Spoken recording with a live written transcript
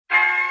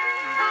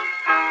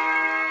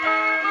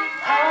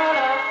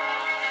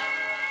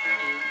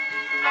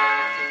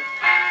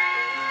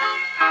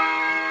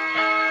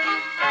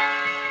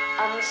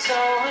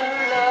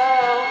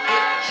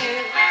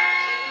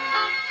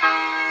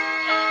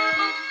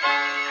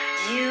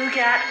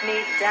got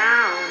me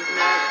down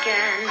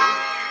again.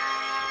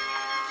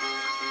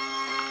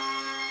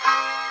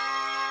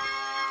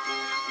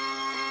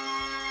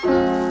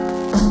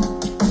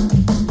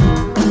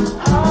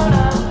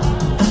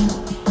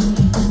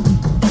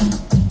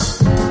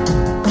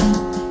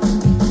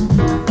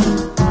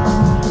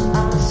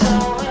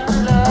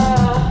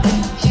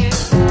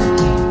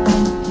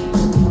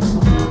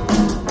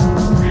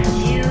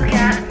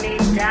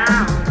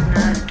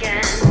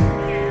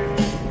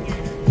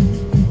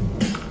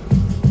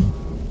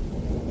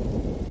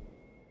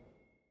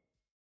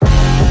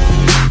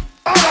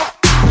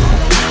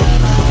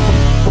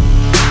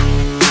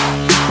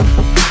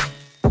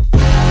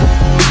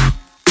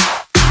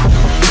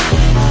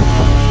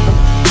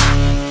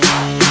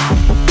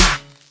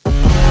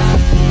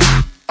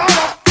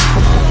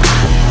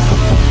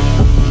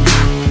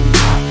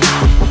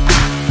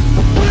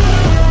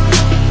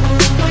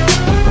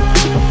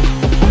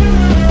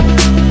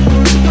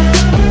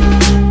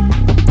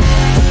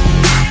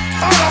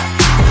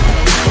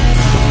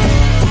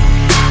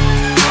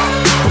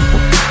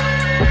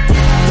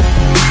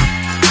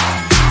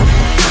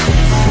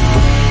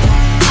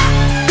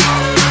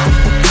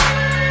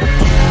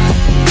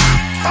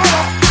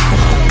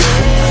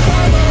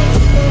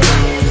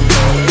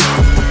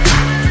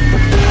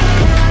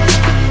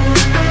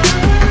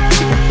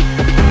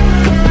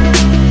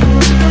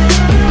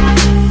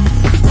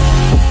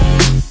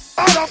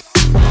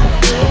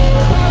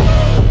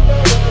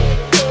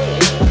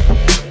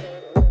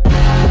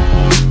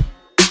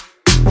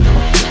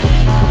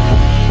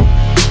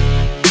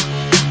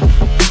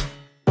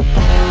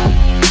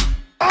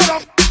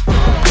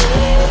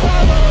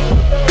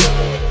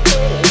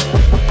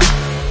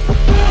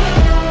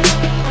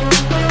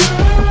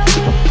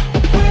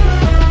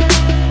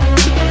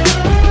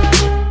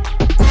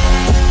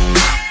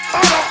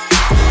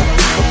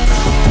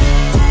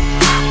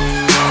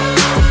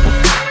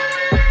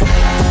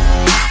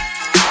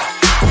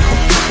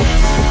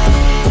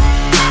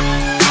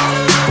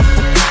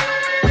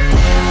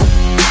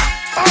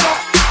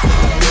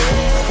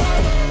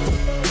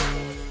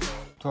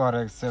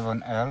 Touareg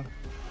 7L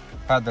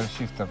paddle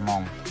shifter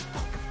mount.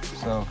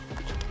 So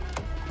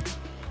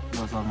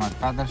those are my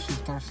paddle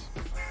shifters.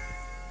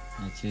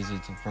 It's easy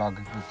to plug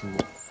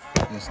into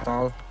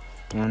install,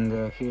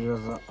 and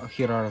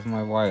here are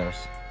my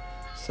wires.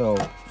 So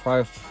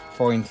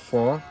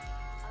 5.4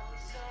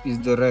 is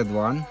the red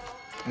one,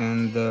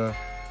 and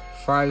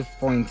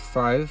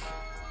 5.5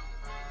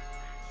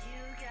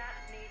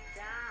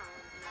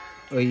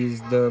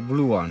 is the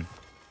blue one.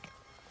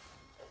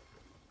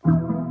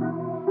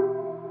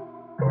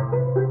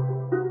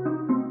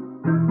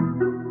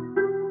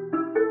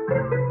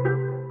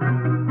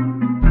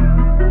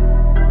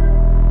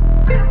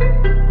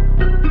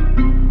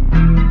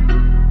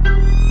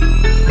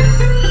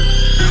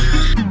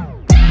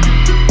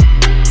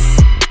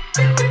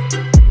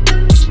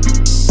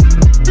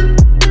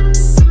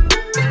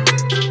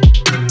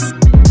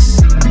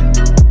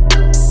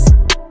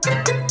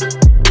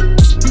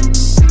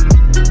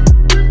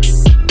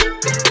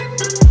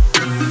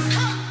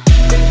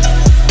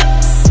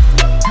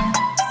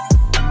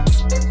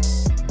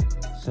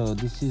 So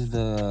this is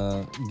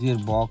the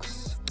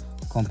gearbox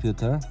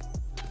computer,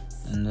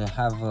 and I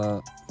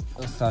have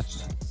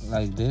such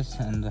like this,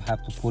 and I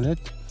have to pull it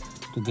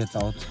to get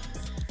out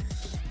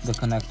the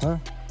connector.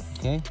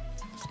 Okay,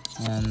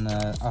 and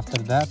after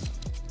that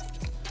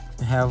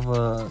we have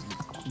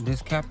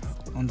this cap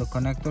on the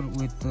connector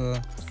with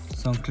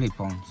some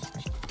clip-ons.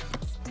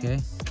 Okay,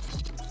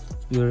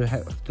 you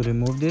have to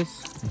remove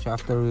this, and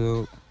after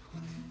you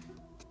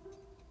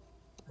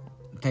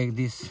take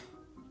this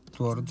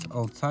towards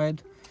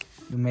outside,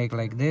 you make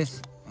like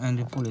this and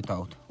you pull it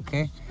out.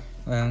 Okay,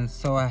 and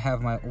so I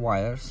have my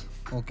wires.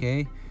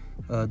 Okay,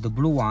 the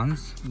blue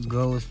ones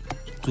goes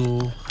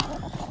to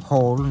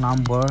hole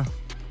number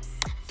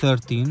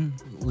 13,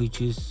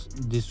 which is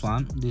this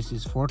one. This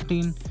is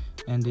 14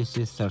 and this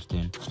is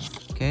 13.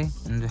 Okay,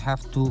 and you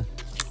have to,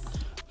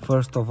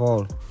 first of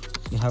all,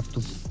 you have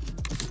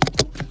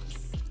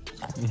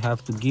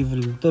to give a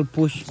little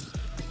push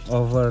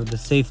over the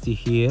safety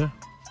here.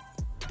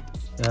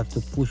 You have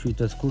to push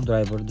with a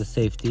screwdriver the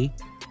safety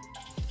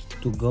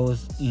to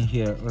goes in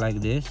here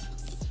like this,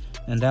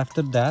 and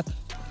after that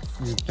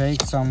you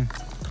take some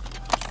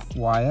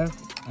wire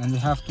and you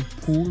have to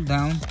pull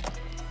down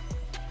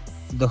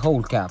the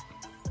whole cap.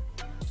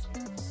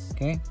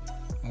 Okay,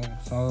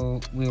 so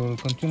we will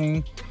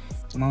continue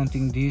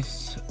mounting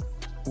this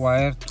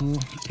wire to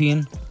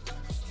pin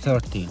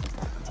 13,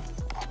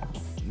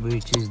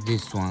 which is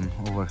this one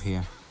over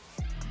here.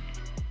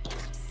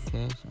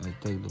 Okay, so I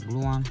take the blue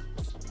one.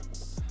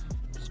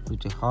 It's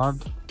pretty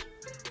hard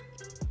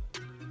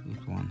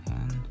with one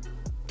hand.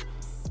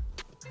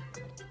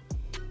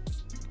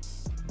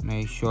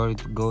 Make sure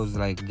it goes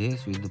like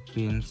this with the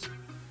pins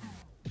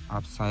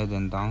upside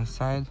and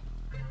downside.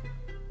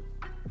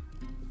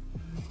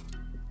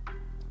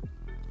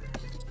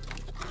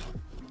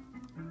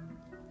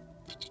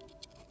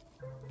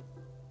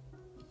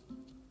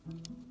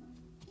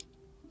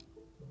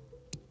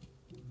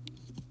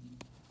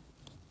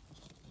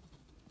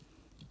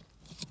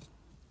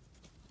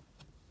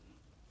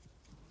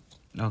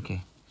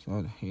 Okay,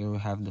 so here we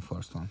have the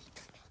first one.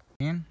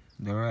 In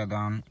the red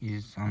one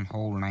is on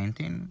hole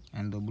 19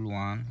 and the blue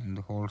one in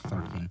the hole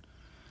 13.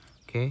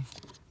 Okay,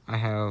 I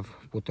have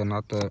put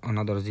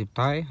another zip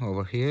tie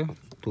over here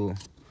to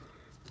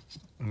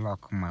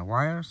lock my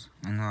wires,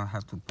 and now I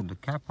have to put the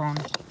cap on.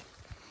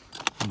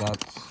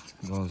 That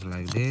goes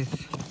like this.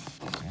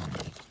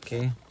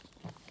 Okay,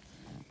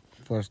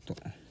 first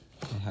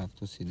we have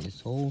to see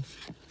this hole,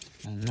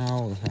 and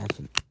now we have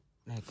to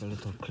make a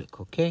little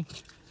click. Okay,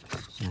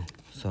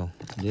 so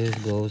this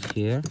goes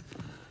here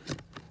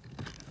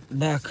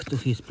back to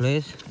his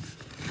place.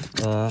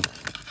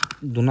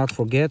 Do not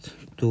forget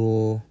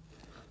to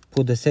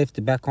put the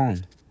safety back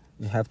on.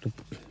 You have to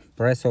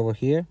press over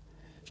here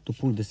to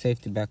pull the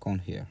safety back on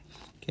here.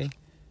 Okay,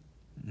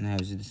 now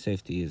the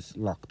safety is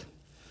locked.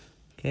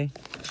 Okay,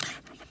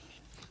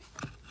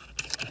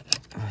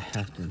 I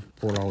have to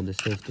pull out the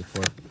safety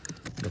for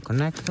the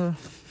connector,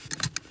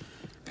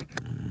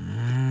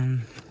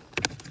 and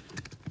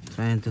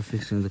trying to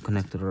fixing the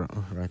connector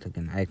right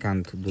again. I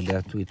can't do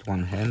that with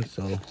one hand,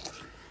 so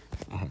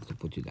I have to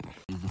put it down.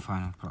 This is the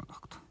final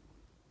product.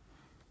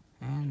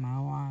 And my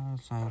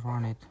wires, I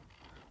run it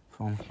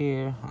from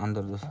here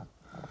under the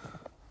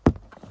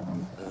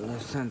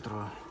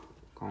central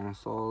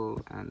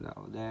console and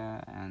out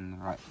there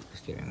and right the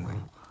steering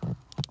wheel.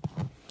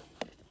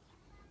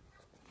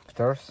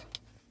 Stars.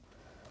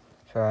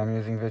 So I'm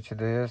using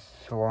VHDS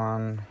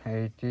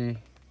 180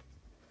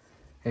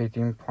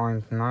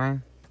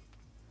 18.9.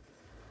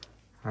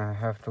 I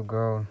have to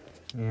go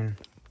in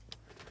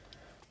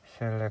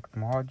select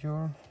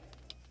module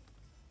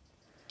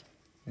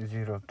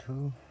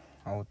 02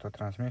 auto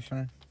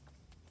transmission.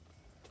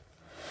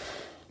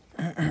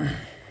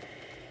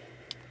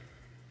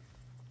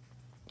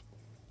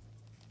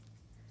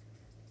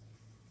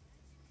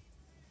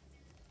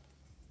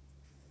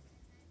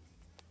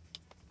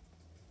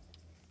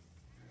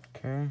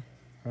 Okay,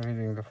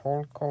 reading the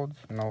fault codes,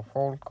 no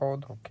fault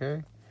code.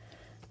 Okay,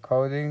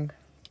 coding,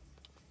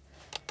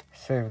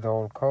 save the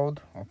old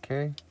code.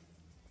 Okay,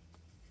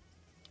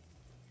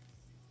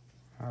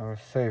 I will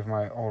save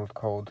my old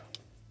code.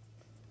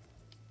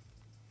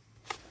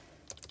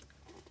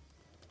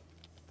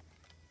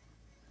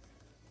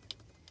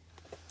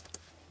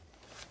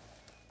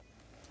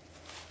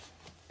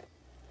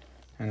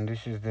 And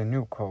this is the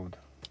new code.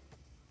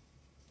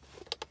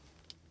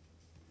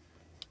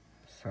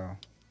 So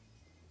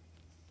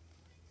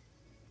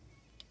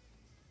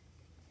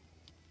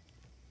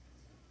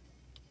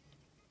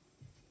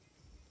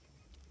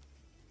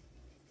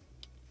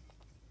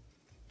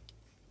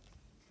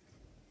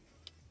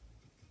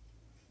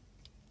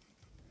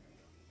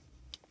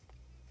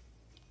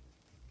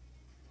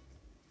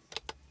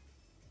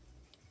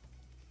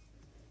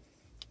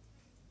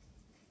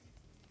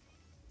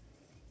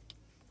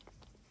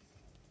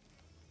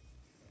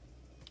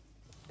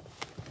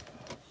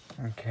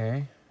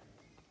okay.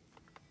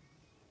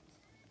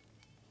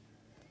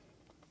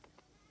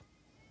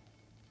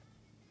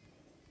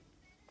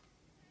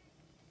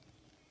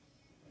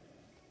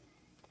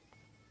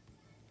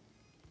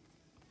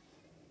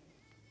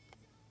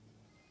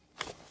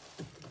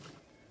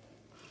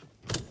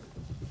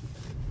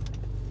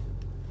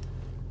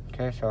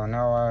 Okay, so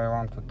now I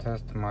want to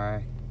test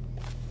my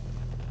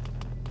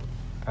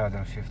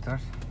paddle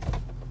shifters.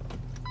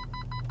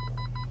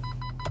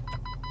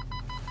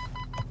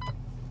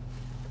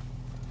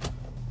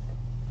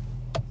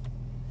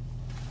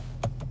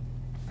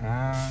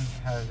 And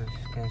as you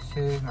can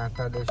see, my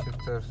paddle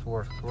shifters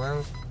work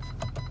well.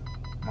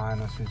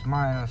 Minus is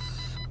minus,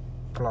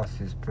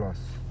 plus is plus.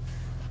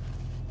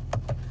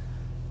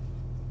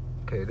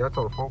 Okay, that's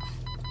all, folks.